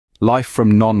Life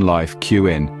from non-life Q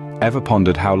in. Ever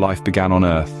pondered how life began on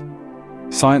Earth?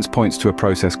 Science points to a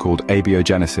process called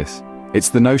abiogenesis. It's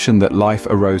the notion that life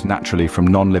arose naturally from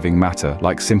non-living matter,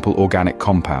 like simple organic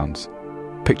compounds.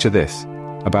 Picture this.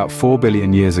 About 4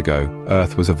 billion years ago,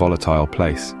 Earth was a volatile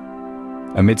place.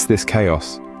 Amidst this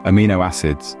chaos, amino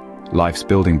acids, life's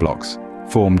building blocks,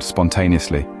 formed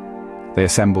spontaneously. They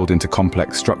assembled into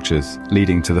complex structures,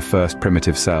 leading to the first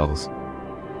primitive cells.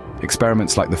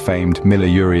 Experiments like the famed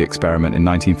Miller-Urey experiment in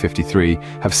 1953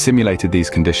 have simulated these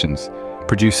conditions,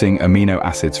 producing amino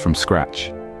acids from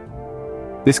scratch.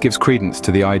 This gives credence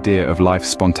to the idea of life's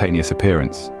spontaneous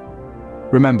appearance.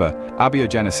 Remember,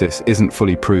 abiogenesis isn't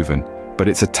fully proven, but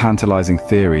it's a tantalizing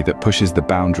theory that pushes the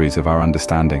boundaries of our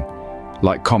understanding.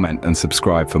 Like, comment, and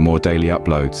subscribe for more daily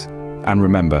uploads. And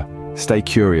remember, stay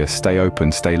curious, stay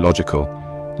open, stay logical.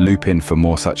 Loop in for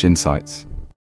more such insights.